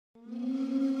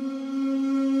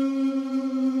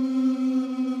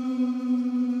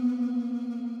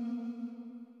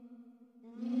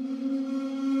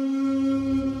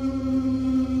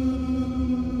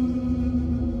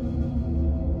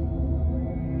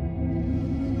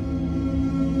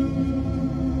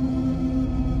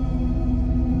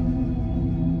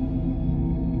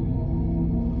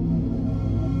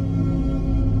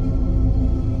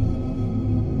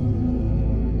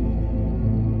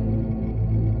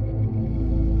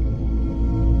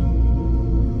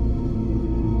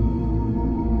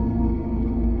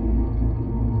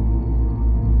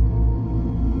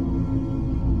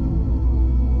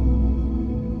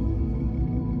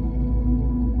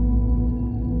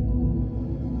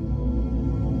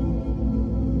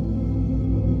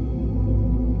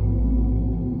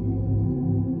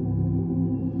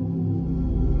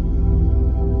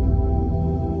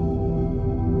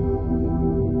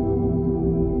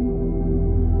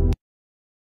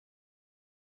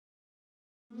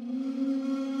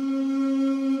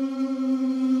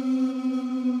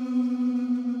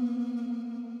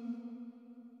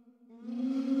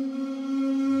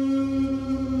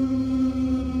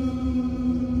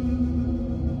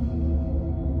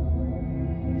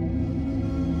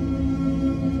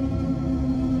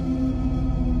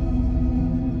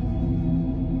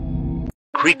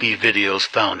Creepy videos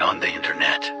found on the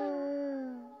internet.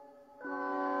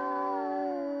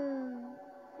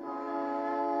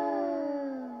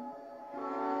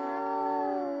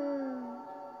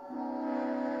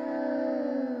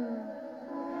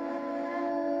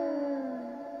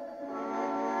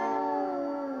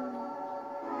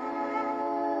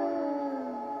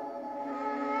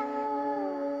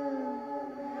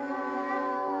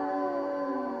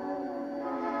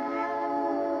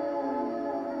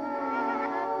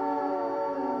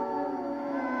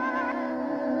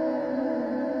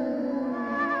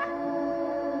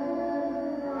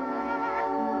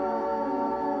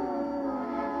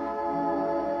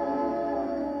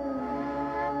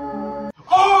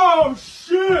 Oh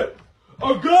shit!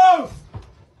 A ghost!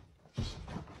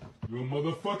 You a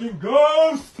motherfucking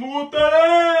ghost! I'ma whoop that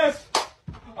ass!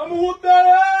 I'ma whoop that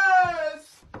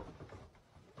ass!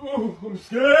 Oh, I'm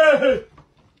scared!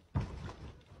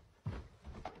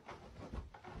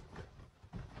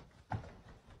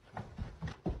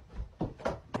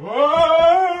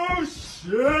 Oh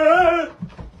shit!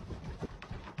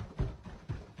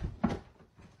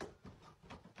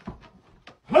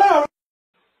 Ah!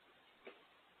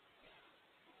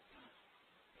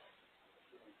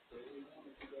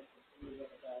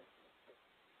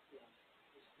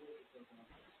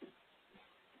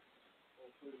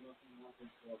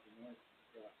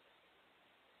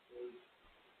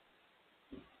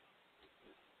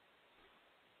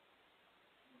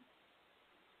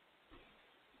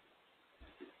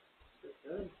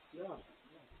 Yeah.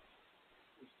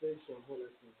 The stage or whole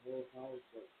like the whole house,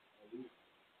 but at least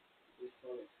this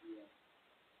part, yeah.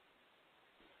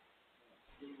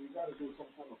 We gotta do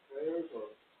some kind of prayers,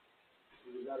 or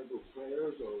we gotta do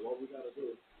prayers, or what we gotta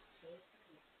do.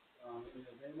 In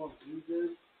the name of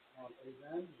Jesus,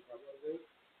 amen. Is that what it is?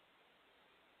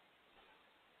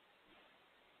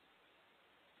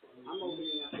 I'm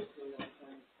opening up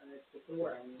the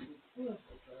door. Okay.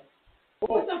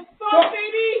 What the fuck,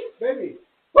 baby? Baby.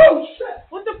 Oh shit!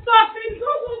 What the fuck, baby? Go,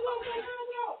 go, go, go, go,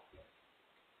 go!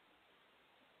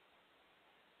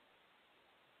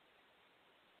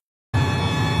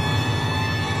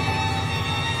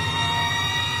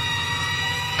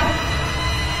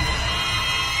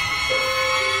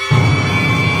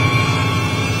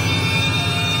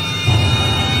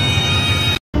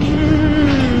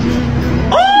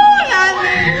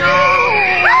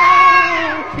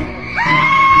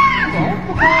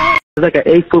 There's like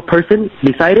an 8-foot person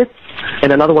beside it,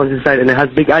 and another one's inside, and it has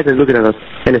big eyes and looking at us,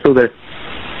 and it's still there.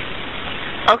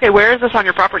 Okay, where is this on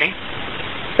your property?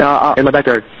 In my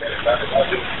backyard.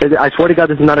 I swear to God,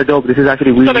 this is not a joke. This is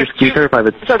actually, we're terrified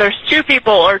of it. So there's two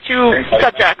people or two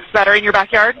subjects that are in your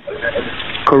backyard?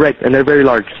 Correct, and they're very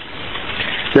large.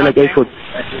 They're like 8 foot,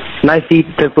 9 feet,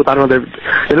 10 foot. I don't know.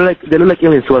 They look like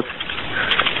aliens to us.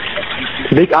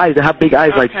 Big eyes. They have big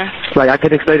eyes, like I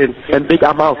can't explain it, and big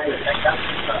mouth.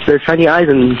 They're shiny eyes,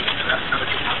 and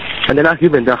they're not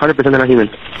human. They're 100% they're not human.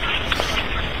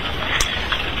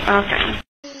 Okay.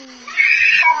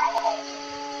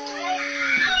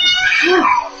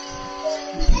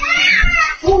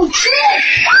 Holy shit!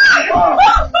 Oh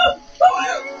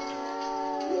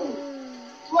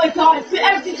my god,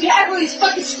 everybody's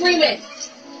fucking screaming!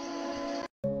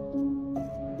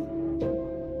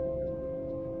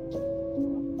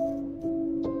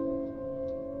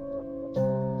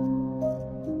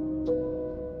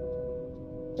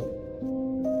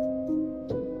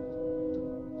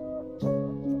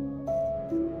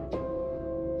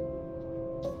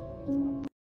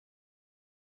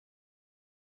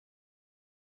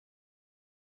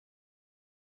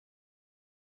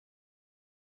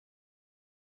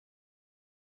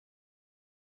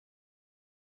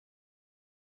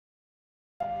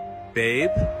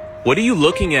 Babe, what are you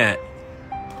looking at?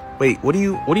 Wait, what do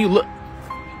you look?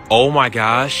 Oh my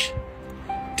gosh.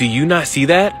 Do you not see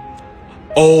that?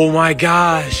 Oh my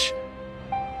gosh.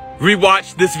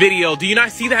 Rewatch this video. Do you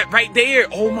not see that right there?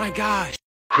 Oh my gosh.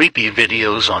 Creepy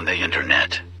videos on the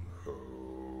internet.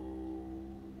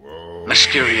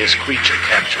 Mysterious creature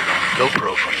captured on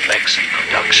GoPro from Vexen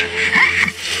Production.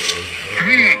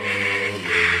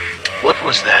 What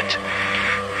was that?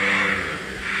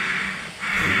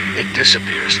 It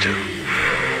disappears too.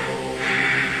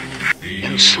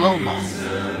 In slow-mo.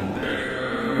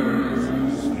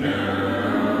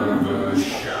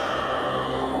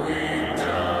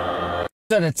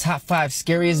 These are the top 5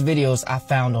 scariest videos I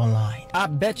found online. I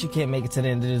bet you can't make it to the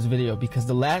end of this video because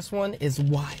the last one is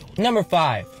wild. Number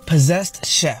 5, Possessed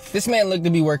Chef. This man looked to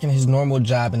be working his normal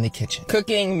job in the kitchen,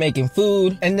 cooking, making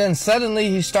food, and then suddenly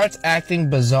he starts acting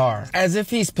bizarre, as if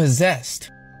he's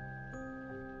possessed.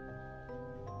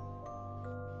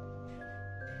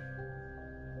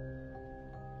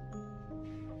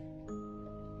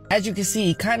 As you can see,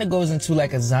 he kind of goes into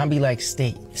like a zombie-like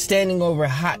state, standing over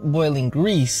hot boiling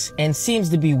grease and seems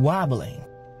to be wobbling.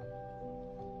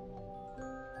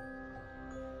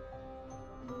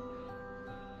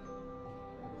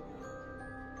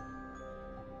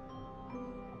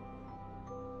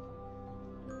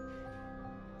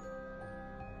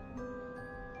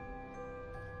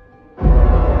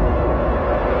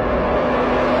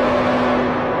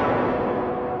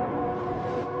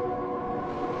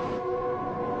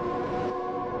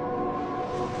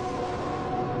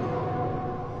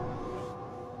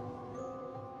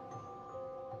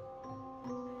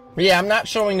 Yeah, I'm not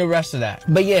showing the rest of that.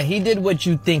 But yeah, he did what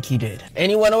you think he did.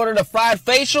 Anyone ordered a fried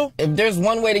facial? If there's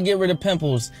one way to get rid of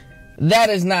pimples,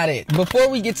 that is not it. Before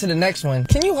we get to the next one,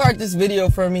 can you heart this video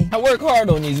for me? I work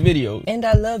hard on these videos. And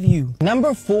I love you.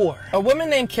 Number 4. A woman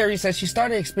named Carrie says she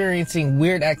started experiencing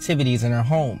weird activities in her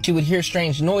home. She would hear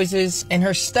strange noises, and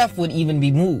her stuff would even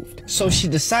be moved. So she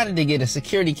decided to get a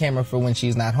security camera for when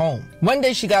she's not home. One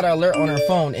day she got an alert on her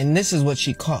phone, and this is what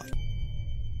she caught.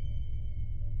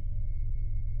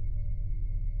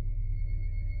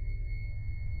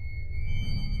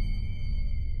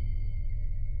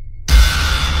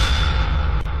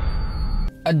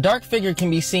 A dark figure can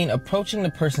be seen approaching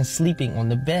the person sleeping on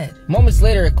the bed. Moments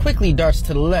later, it quickly darts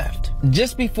to the left,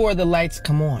 just before the lights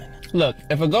come on. Look,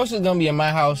 if a ghost is gonna be in my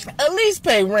house, at least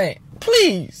pay rent.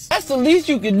 Please. That's the least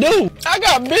you can do. I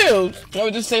got bills.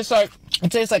 It just tastes like,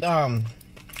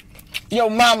 yo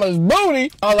mama's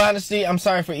booty. All honesty, I'm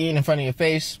sorry for eating in front of your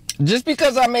face. Just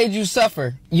because I made you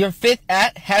suffer, your 5th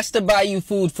at has to buy you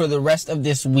food for the rest of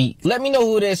this week. Let me know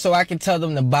who it is so I can tell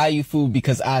them to buy you food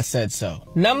because I said so.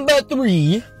 Number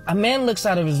 3, a man looks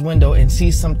out of his window and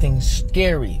sees something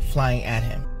scary flying at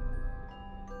him.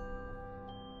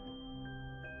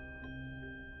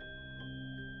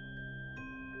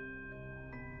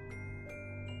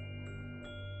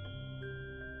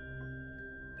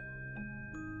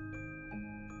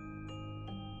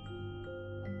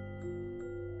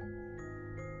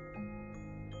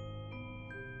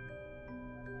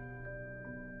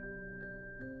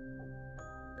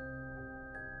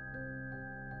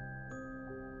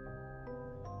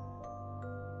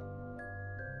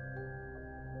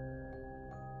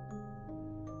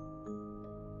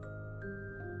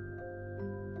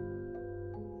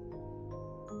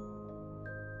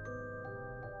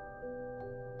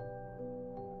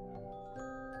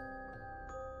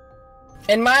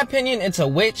 In my opinion, it's a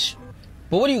witch,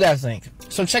 but what do you guys think?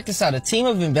 So check this out. A team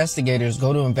of investigators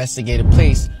go to investigate a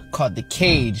place called The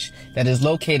Cage that is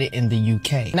located in the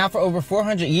UK. Now, for over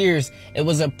 400 years, it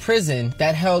was a prison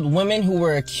that held women who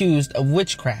were accused of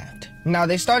witchcraft. Now,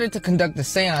 they started to conduct a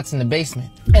seance in the basement.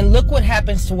 And look what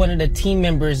happens to one of the team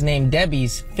members named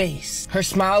Debbie's face. Her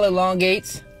smile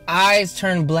elongates, eyes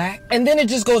turn black, and then it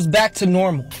just goes back to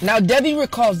normal. Now, Debbie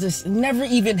recalls this never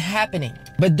even happening.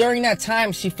 But during that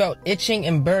time, she felt itching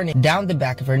and burning down the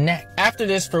back of her neck. After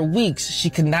this, for weeks, she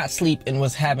could not sleep and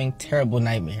was having terrible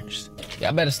nightmares.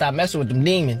 Y'all better stop messing with them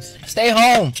demons. Stay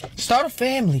home. Start a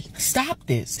family. Stop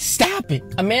this. Stop it.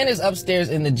 A man is upstairs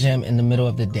in the gym in the middle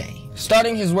of the day.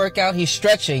 Starting his workout, he's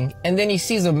stretching, and then he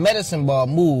sees a medicine ball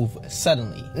move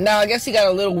suddenly. Now, I guess he got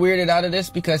a little weirded out of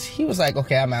this because he was like,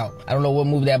 okay, I'm out. I don't know what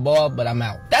moved that ball, but I'm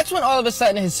out. That's when all of a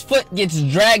sudden his foot gets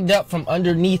dragged up from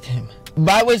underneath him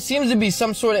by what seems to be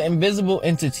some sort of invisible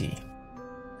entity.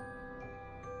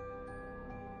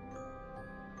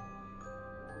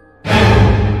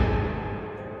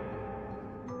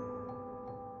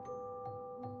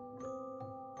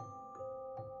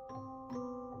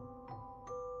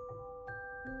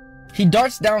 He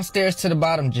darts downstairs to the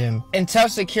bottom gym and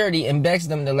tells security and begs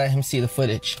them to let him see the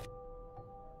footage.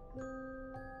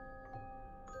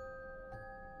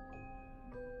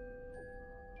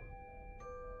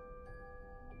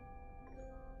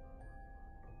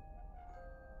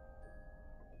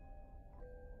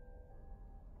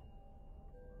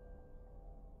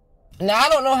 Now, I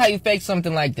don't know how you fake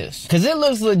something like this, because it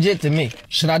looks legit to me.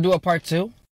 Should I do a part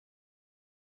 2?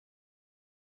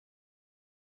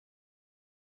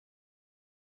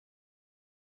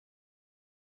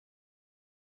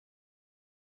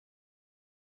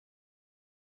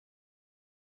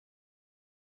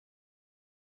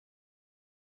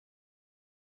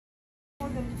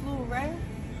 Right?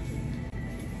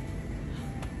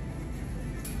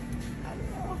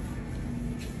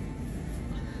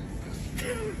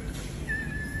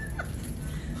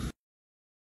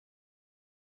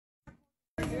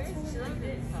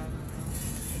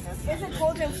 Is it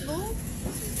cold and flu?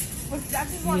 I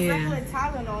just want regular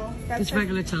Tylenol. It's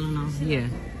regular Tylenol, yeah.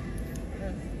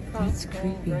 That's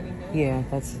creepy. Yeah,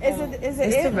 that's... Is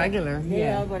it the regular,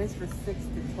 Yeah, but it's for 6 to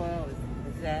 12.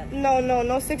 that.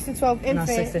 No 6 to 12 infant. Not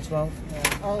 6 to 12.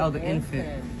 Oh, the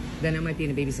infant. Then it might be in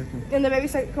the baby section. In the baby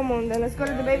section. Come on, then let's go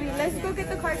to the baby. Let's go get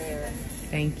the car seat.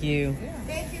 Thank you.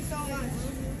 Thank you so much.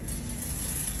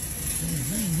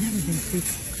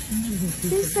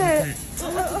 He said, I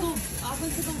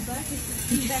want to go back and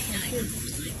see back and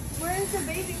shit. Where is the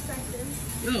baby section?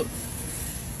 No.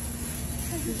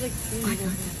 He's like, I got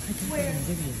that on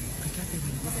video. I got that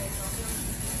on video.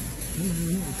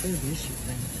 No, it's all this shit,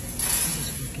 man. I'm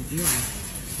just fucking eerie.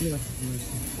 You like the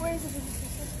mercy. Where is the baby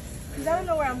section? Because I don't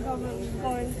know where I'm going.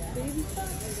 Baby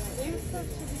stuff? Baby stuff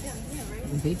should be down here, right?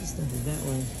 The baby stuff is that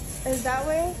way. Is that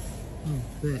way? Oh,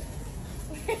 bet.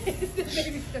 Where's the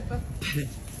baby stuff?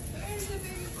 Where's the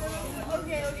baby stuff?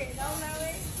 Okay, down that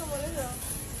way? Come on, let's go.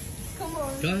 Come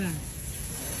on. Go ahead.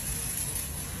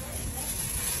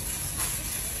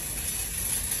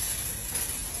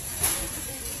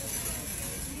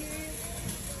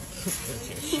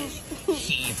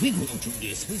 Shit, we gonna do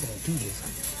this.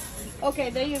 Okay,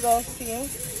 there you go. See you.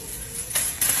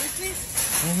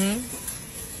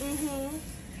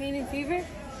 Pain and fever?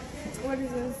 What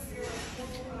is this?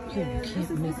 You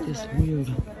can't make this weird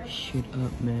shit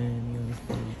up, man. You're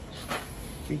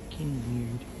freaking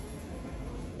weird.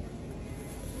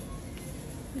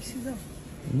 Where'd she go?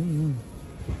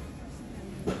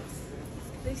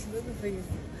 She's looking for you.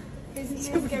 His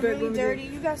hands get really dirty.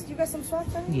 You got some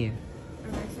sweats on? Yeah.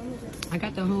 Alright, so I'm just... I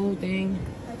got the whole thing.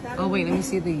 Oh wait, let me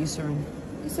see the Eucerin.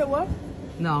 You said what?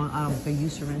 No, the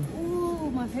Eucerin.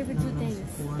 Ooh, my favorite two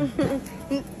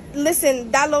things.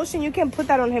 Listen, that lotion, you can put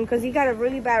that on him because he got a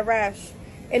really bad rash.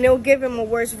 And it'll give him a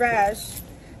worse rash.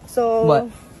 So... What?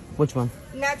 Which one?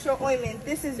 Natural ointment.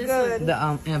 This is good. The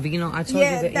Aveeno. I told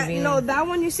you the Aveeno. No, that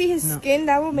one, you see his skin,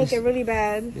 that will make it really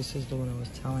bad. This is the one I was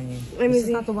telling you. Let me This is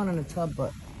see. not the one in the tub,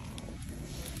 but